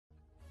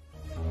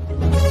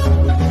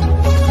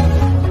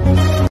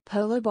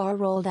Polo Bar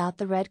rolled out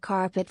the red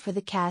carpet for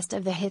the cast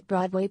of the hit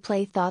Broadway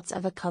play Thoughts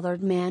of a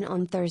Colored Man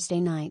on Thursday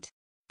night.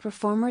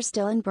 Performers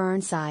Dylan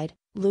Burnside,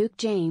 Luke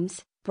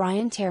James,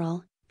 Brian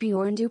Terrell,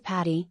 Bjorn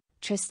Dupatti,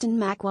 Tristan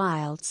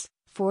McWilds,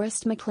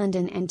 Forrest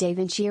McClendon and Da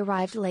Vinci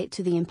arrived late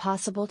to the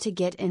impossible to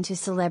get into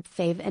celeb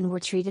fave and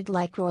were treated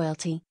like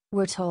royalty,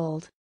 we're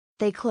told.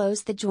 They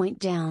closed the joint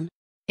down.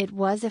 It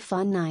was a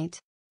fun night.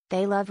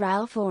 They love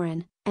Ralph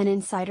Lauren, an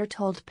insider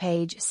told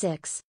Page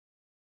 6.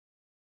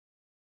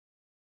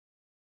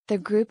 The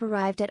group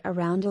arrived at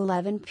around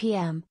 11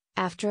 p.m.,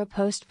 after a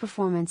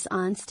post-performance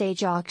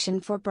on-stage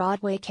auction for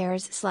Broadway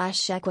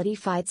Cares/Equity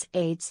Fights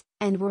AIDS,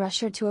 and were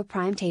ushered to a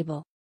prime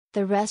table.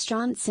 The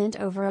restaurant sent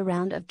over a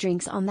round of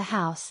drinks on the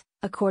house,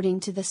 according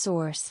to the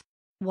source.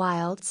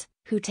 Wilds,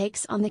 who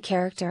takes on the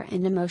character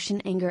and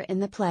emotion Anger in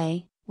the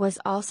play, was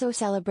also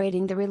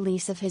celebrating the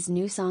release of his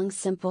new song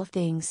Simple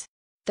Things.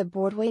 The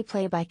Broadway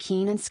play by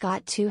Keenan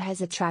Scott too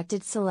has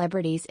attracted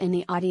celebrities in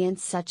the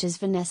audience such as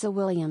Vanessa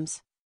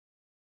Williams,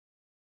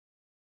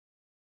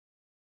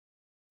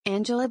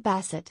 Angela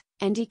Bassett,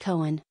 Andy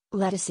Cohen,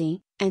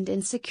 Lettucey, and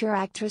Insecure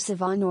actress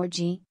Yvonne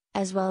Orji,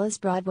 as well as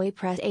Broadway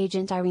press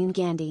agent Irene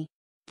Gandy.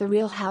 The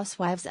Real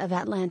Housewives of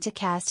Atlanta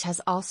cast has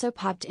also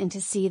popped in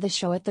to see the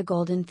show at the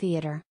Golden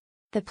Theater.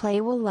 The play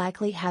will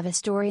likely have a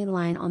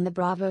storyline on the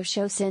Bravo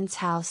show since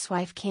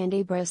housewife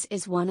Candy Brose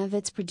is one of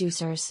its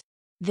producers.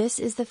 This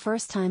is the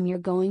first time you're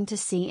going to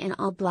see an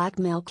all-black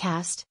male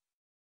cast.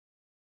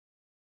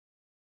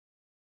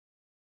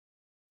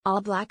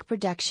 All-black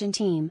production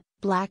team,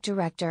 black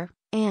director,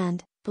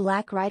 and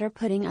black writer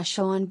putting a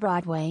show on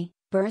Broadway,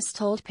 Burse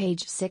told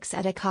Page 6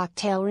 at a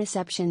cocktail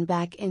reception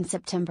back in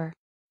September.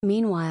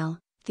 Meanwhile,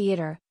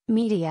 theater,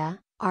 media,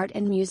 art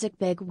and music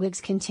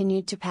bigwigs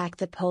continued to pack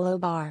the Polo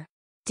Bar.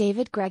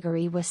 David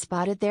Gregory was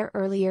spotted there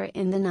earlier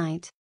in the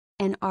night.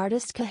 And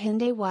artist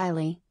Kehinde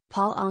Wiley,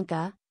 Paul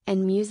Anka,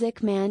 and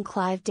music man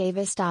Clive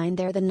Davis dined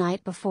there the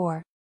night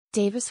before.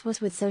 Davis was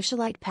with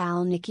socialite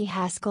pal Nikki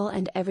Haskell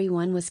and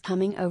everyone was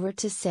coming over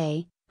to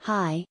say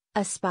hi,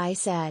 a spy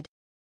said.